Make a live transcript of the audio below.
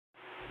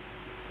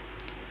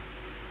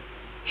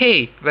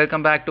Hey,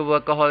 welcome back to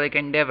Workaholic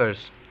Endeavors.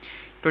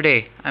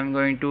 Today, I'm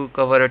going to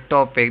cover a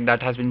topic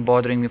that has been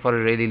bothering me for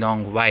a really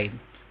long while,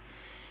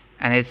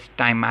 and it's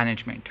time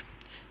management.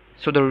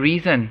 So, the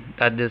reason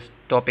that this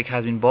topic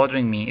has been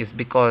bothering me is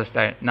because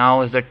that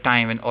now is the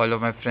time when all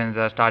of my friends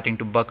are starting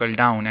to buckle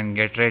down and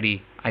get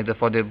ready either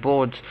for their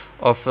boards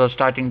or for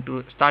starting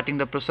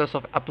the process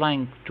of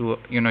applying to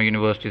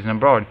universities and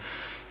abroad.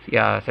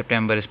 Yeah,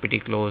 September is pretty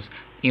close.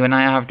 Even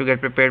I have to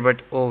get prepared,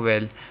 but oh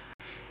well.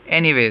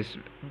 Anyways,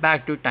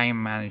 back to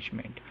time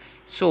management.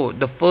 So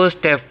the first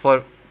step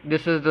for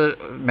this is the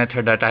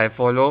method that I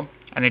follow,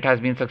 and it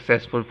has been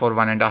successful for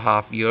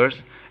 1.5 years,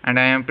 and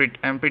I'm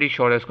pretty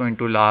sure it's going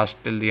to last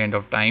till the end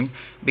of time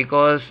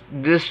because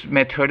this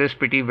method is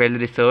pretty well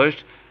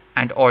researched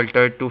and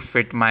altered to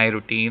fit my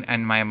routine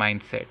and my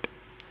mindset.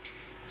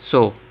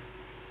 So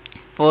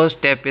first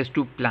step is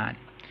to plan.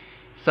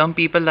 Some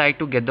people like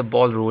to get the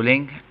ball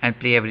rolling and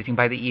play everything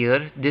by the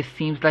ear. This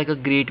seems like a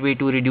great way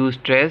to reduce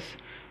stress,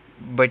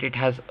 but it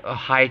has a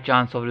high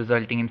chance of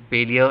resulting in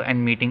failure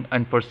and meeting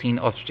unforeseen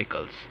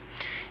obstacles.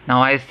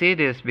 Now, I say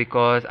this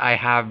because I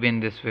have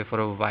been this way for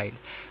a while.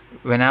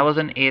 When I was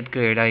in 8th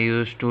grade, I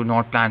used to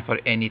not plan for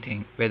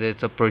anything, whether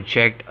it's a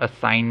project,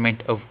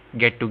 assignment, a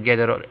get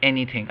together, or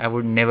anything. I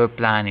would never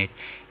plan it.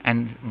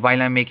 And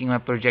while I'm making my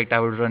project, I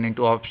would run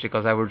into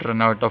obstacles. I would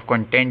run out of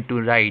content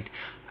to write,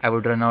 I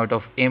would run out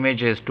of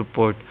images to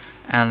put,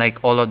 and like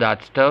all of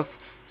that stuff.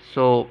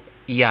 So,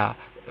 yeah,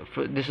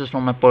 this is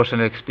from my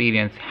personal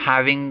experience.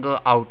 Having an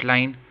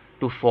outline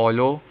to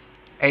follow,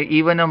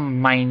 even a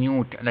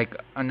minute,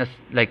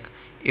 like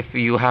if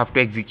you have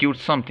to execute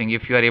something,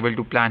 if you are able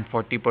to plan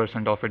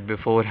 40% of it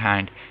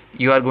beforehand,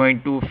 you are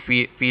going to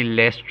feel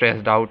less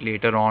stressed out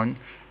later on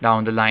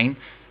down the line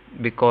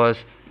because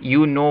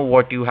you know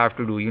what you have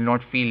to do. You'll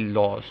not feel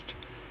lost.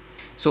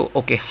 So,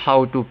 okay,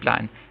 how to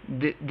plan?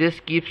 This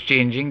keeps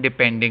changing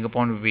depending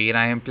upon where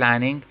I am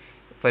planning.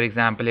 For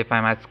example, if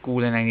I'm at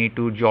school and I need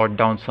to jot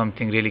down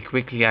something really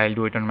quickly, I'll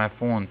do it on my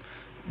phone.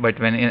 But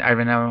when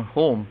I'm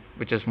home,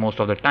 which is most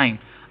of the time,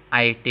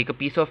 I take a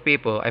piece of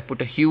paper, I put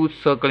a huge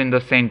circle in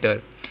the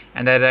center,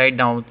 and I write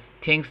down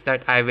things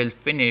that I will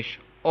finish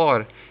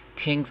or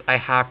things I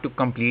have to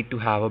complete to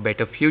have a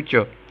better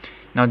future.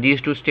 Now,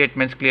 these two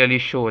statements clearly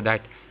show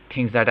that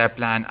things that I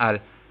plan are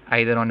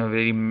either on a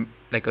very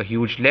like a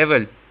huge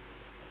level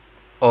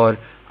or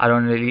are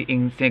on a really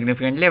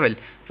insignificant level.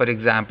 For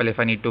example, if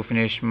I need to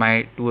finish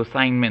my two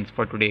assignments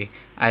for today,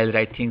 I'll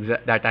write things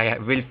that I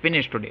will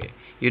finish today.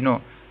 You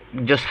know,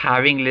 just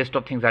having list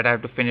of things that I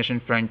have to finish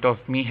in front of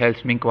me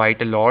helps me quite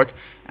a lot,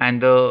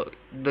 and the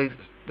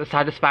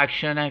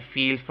satisfaction I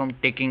feel from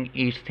taking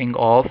each thing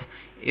off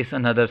is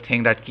another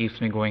thing that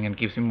keeps me going and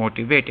keeps me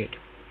motivated.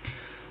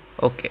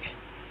 Okay,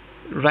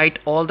 write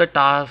all the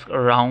tasks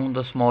around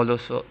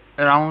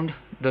around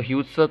the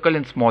huge circle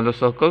in smaller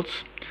circles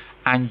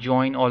and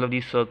join all of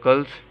these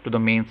circles to the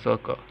main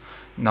circle.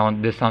 Now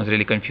this sounds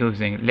really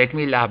confusing. Let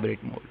me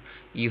elaborate more.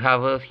 You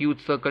have a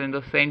huge circle in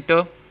the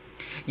center.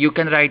 You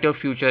can write your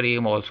future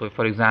aim also.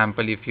 For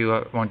example, if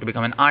you want to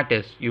become an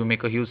artist, you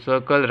make a huge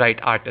circle, write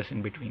artist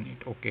in between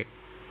it. Okay,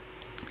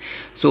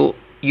 so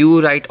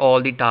you write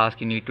all the tasks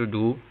you need to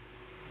do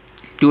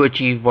to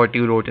achieve what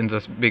you wrote in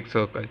this big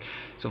circle.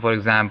 So for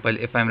example,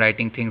 if I'm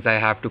writing things I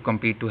have to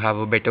complete to have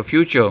a better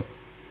future,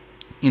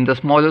 in the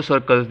smaller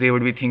circles there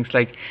would be things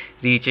like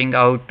reaching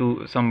out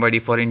to somebody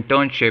for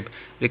internship,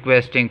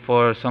 requesting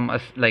for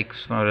like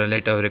for a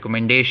letter of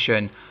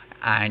recommendation,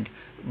 and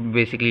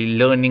basically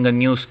learning a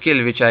new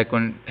skill which I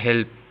can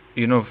help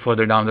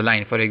further down the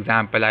line. For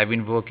example, I've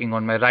been working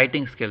on my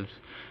writing skills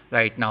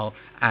right now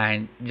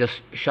and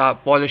just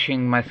sharp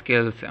polishing my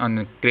skills on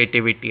the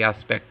creativity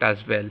aspect as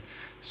well.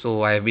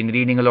 So I've been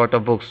reading a lot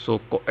of books,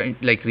 so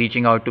like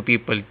reaching out to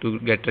people to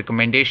get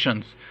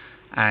recommendations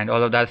and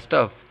all of that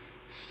stuff.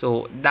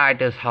 So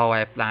that is how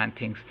I plan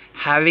things.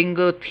 Having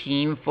a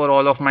theme for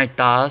all of my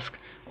tasks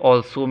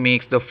also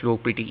makes the flow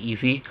pretty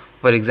easy.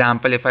 For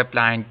example, if I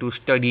plan to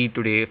study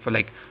today for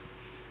like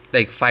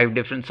 5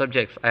 different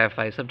subjects, I have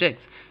 5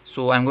 subjects.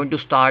 So I'm going to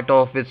start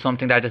off with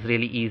something that is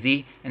really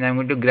easy, and I'm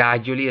going to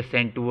gradually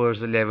ascend towards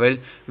the level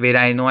where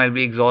I know I'll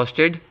be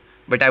exhausted,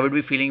 but I would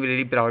be feeling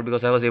really proud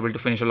because I was able to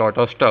finish a lot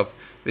of stuff.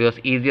 Because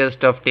easier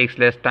stuff takes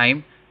less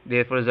time,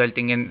 therefore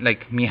resulting in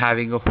like me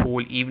having a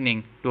whole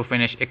evening to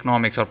finish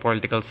economics or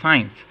political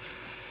science.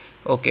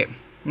 Okay,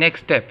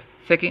 next step,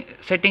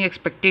 setting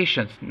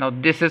expectations. Now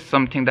this is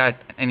something that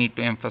I need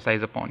to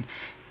emphasize upon.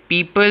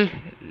 People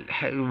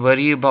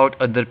worry about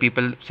other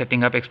people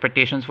setting up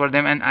expectations for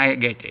them, and I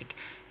get it.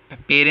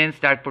 Parents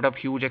that put up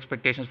huge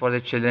expectations for their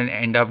children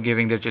end up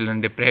giving their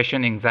children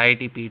depression,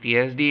 anxiety,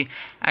 PTSD,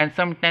 and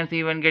sometimes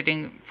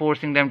even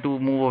forcing them to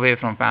move away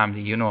from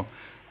family.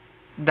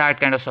 That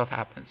kind of stuff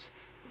happens.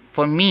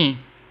 For me,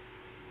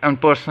 on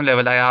personal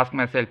level, I ask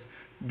myself,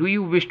 do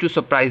you wish to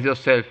surprise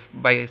yourself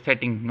by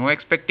setting no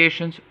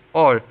expectations,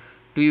 or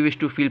do you wish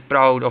to feel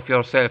proud of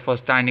yourself for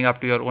standing up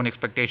to your own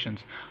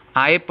expectations?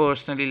 I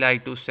personally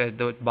like to set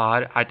the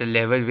bar at a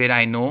level where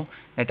I know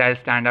that I'll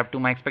stand up to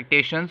my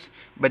expectations,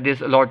 but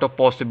there's a lot of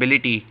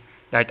possibility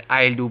that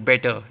I'll do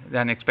better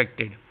than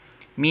expected,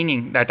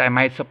 meaning that I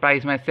might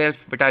surprise myself,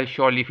 but I'll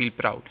surely feel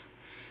proud.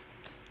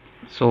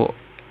 So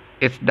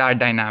it's that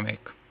dynamic.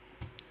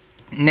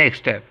 Next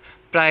step,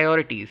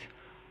 priorities.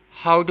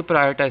 How to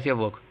prioritize your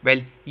work?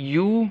 Well,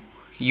 you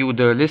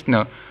the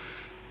listener,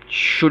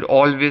 should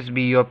always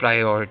be your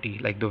priority,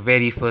 like the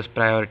very first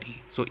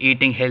priority. So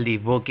eating healthy,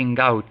 working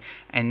out,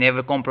 and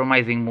never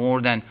compromising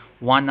more than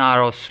 1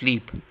 hour of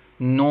sleep.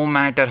 No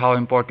matter how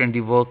important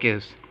the work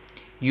is,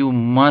 you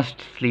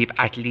must sleep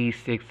at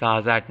least 6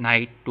 hours at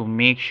night to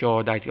make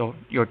sure that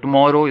your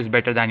tomorrow is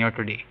better than your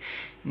today.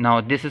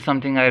 Now this is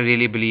something I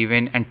really believe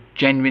in and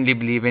genuinely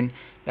believe in,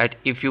 that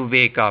if you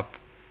wake up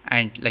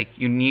and like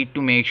you need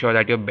to make sure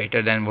that you're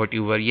better than what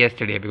you were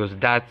yesterday, because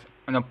that's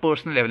on a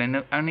personal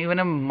level and even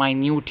a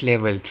minute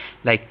level.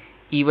 Like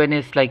even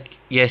if like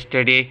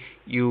yesterday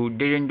you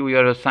didn't do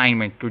your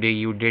assignment, today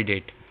you did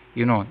it,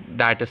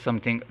 that is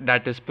something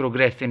that is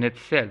progress in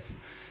itself.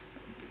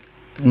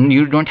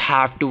 You don't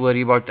have to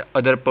worry about the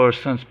other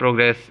person's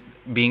progress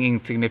being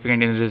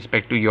insignificant in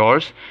respect to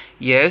yours.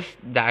 Yes,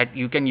 that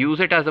you can use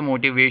it as a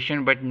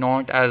motivation, but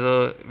not as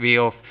a way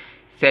of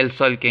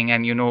self-sulking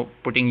and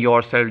putting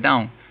yourself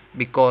down,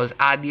 because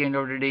at the end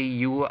of the day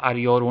you are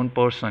your own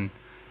person,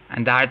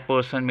 and that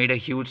person made a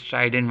huge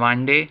stride in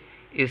one day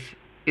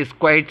is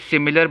quite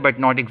similar but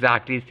not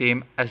exactly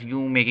same as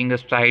you making the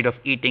stride of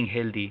eating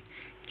healthy,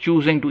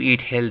 choosing to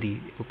eat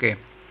healthy. Okay,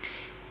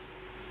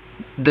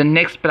 the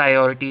next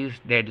priority is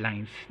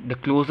deadlines. The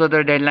closer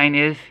the deadline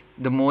is,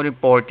 the more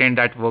important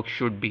that work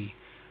should be.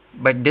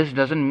 But this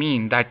doesn't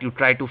mean that you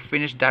try to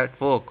finish that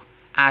work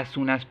as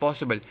soon as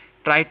possible.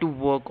 Try to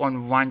work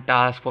on one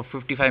task for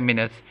 55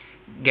 minutes,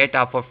 get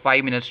up for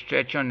 5 minutes,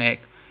 stretch your neck,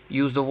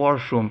 use the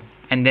washroom,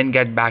 and then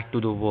get back to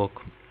the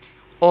work.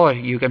 Or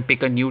you can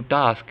pick a new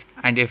task,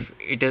 and if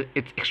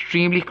it's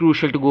extremely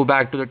crucial to go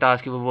back to the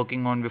task you were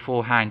working on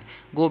beforehand,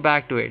 go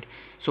back to it.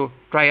 So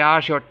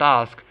triage your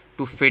task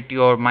to fit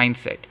your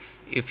mindset.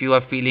 If you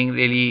are feeling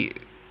really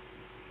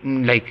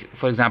like,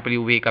 for example,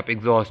 you wake up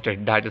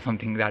exhausted, that is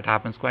something that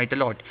happens quite a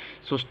lot.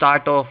 So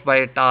start off by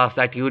a task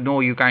that you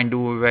can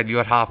do when you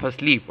are half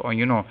asleep, or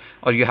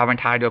or you haven't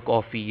had your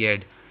coffee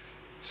yet.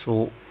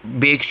 So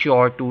make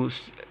sure to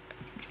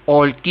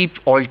all keep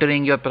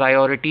altering your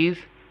priorities,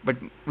 but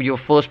your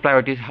first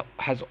priority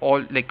has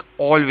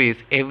always,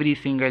 every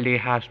single day,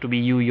 has to be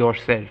you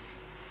yourself.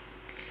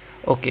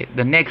 Okay,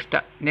 the next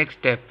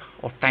step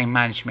of time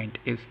management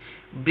is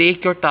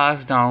break your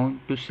tasks down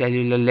to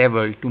cellular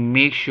level to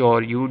make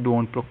sure you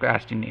don't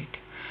procrastinate.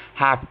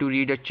 Have to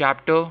read a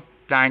chapter,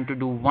 plan to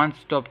do one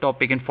stop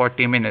topic in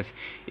 40 minutes.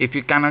 If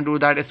you cannot do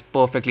that, it's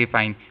perfectly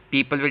fine.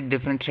 People with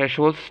different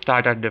thresholds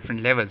start at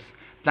different levels.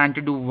 Plan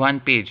to do one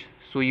page.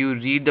 So you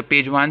read the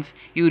page once,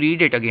 you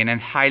read it again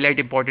and highlight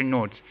important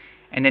notes,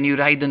 and then you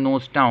write the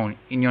notes down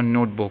in your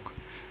notebook.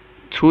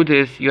 Through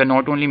this, you are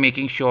not only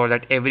making sure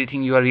that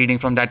everything you are reading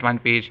from that one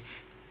page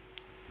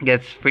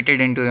gets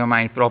fitted into your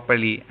mind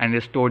properly and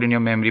is stored in your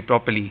memory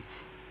properly.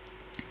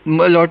 A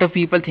lot of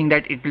people think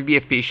that it will be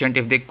efficient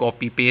if they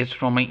copy paste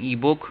from an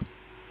ebook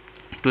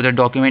to the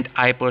document.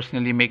 I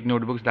personally make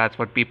notebooks. That's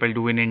what people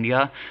do in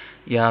India.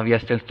 Yeah, we are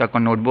still stuck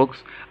on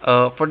notebooks.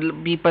 For the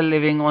people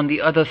living on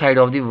the other side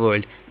of the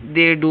world,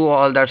 they do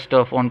all that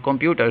stuff on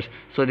computers,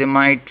 so they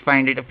might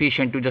find it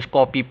efficient to just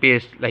copy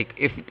paste. Like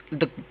if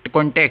the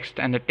context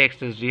and the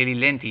text is really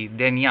lengthy,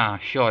 then yeah,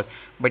 sure.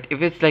 But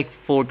if it's like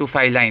 4 to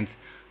 5 lines,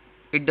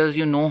 it does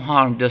you no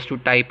harm just to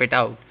type it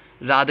out.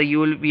 Rather, you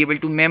will be able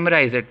to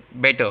memorize it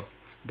better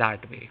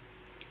that way.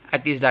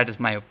 At least that is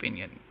my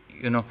opinion.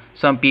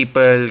 Some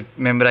people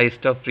memorize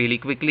stuff really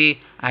quickly.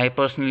 I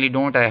personally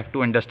don't. I have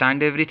to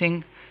understand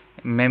everything.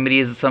 Memory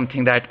is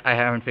something that I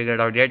haven't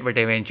figured out yet, but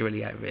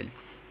eventually I will.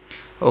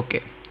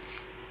 Okay,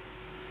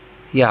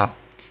 yeah,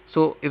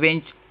 so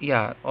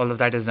all of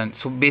that is done.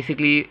 So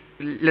basically,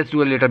 let's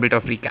do a little bit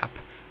of recap.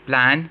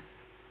 Plan,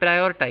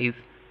 prioritize,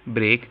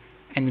 break,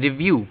 and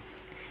review.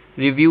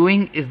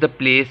 Reviewing is the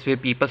place where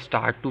people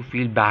start to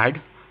feel bad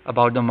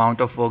about the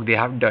amount of work they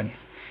have done.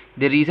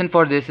 The reason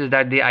for this is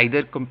that they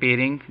are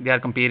comparing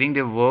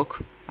their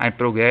work and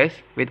progress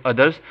with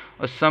others,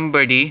 or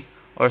somebody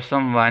or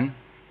someone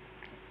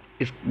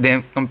is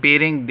them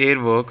comparing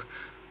their work.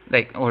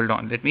 Like, hold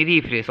on, let me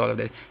rephrase all of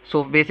this.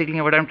 So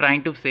basically what I'm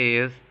trying to say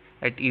is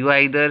that you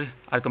either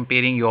are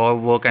comparing your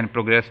work and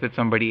progress with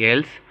somebody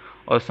else,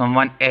 or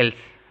someone else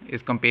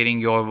is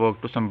comparing your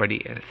work to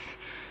somebody else.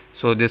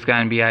 So this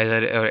can be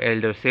either your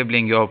elder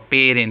sibling, your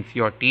parents,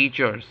 your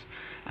teachers,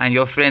 and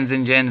your friends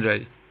in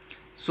general.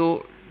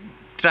 So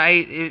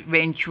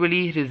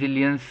eventually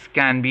resilience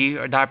can be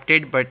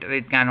adapted, but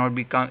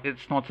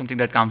it's not something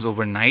that comes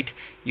overnight.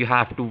 You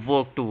have to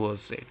work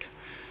towards it.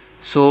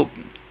 So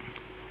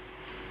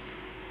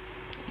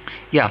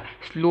yeah,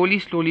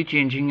 slowly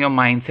changing your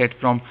mindset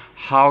from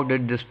how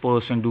did this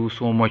person do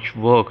so much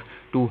work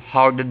to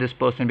how did this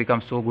person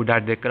become so good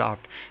at their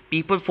craft.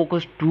 People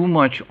focus too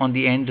much on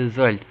the end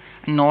result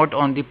and not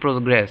on the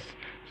progress.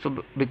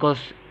 So because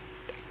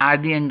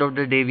at the end of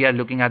the day we are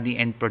looking at the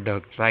end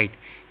product, right?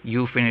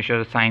 you finish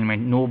your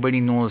assignment. Nobody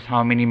knows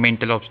how many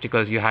mental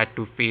obstacles you had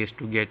to face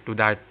to get to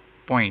that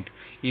point,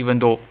 even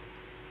though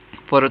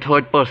for a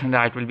third person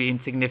that will be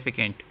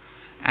insignificant,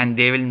 and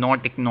they will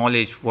not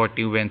acknowledge what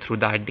you went through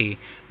that day.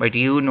 But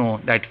you know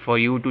that for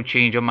you to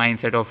change your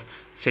mindset of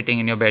sitting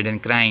in your bed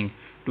and crying,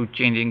 to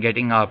changing,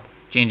 getting up,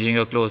 changing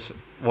your clothes,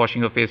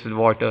 washing your face with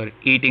water,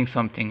 eating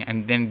something,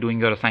 and then doing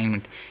your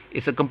assignment,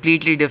 it's a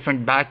completely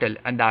different battle,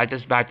 and that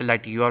is battle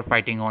that you are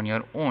fighting on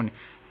your own.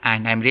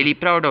 And I'm really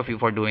proud of you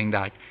for doing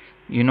that.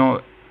 You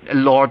know, a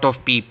lot of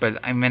people,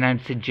 I mean,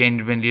 I'd say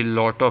genuinely a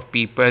lot of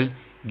people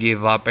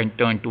give up and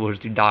turn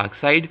towards the dark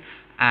side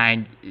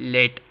and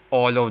let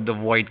all of the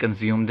void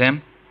consume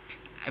them,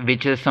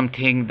 which is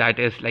something that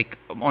is like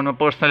on a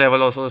personal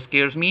level also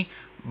scares me.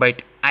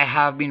 But I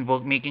have been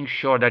making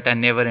sure that I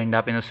never end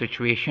up in a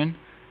situation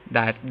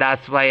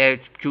that's why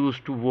I choose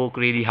to work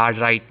really hard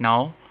right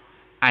now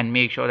and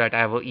make sure that I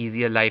have an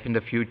easier life in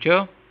the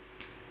future.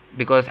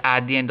 Because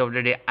at the end of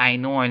the day, I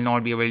know I'll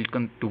not be able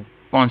to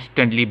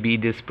constantly be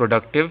this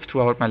productive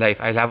throughout my life.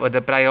 I'll have other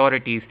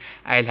priorities,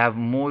 I'll have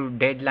more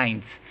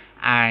deadlines,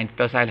 and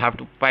plus I'll have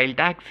to file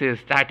taxes.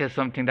 That is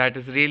something that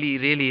is really,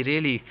 really,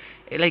 really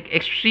like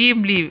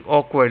extremely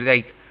awkward.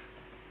 Like,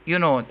 you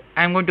know,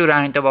 I'm going to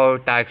rant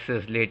about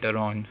taxes later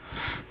on.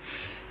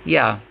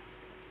 Yeah,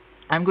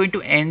 I'm going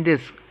to end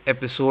this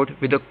episode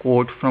with a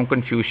quote from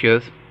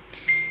Confucius.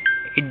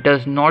 It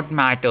does not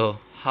matter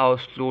how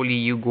slowly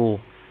you go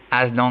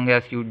as long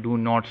as you do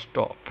not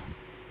stop.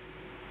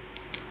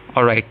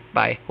 Alright,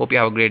 bye. Hope you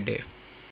have a great day.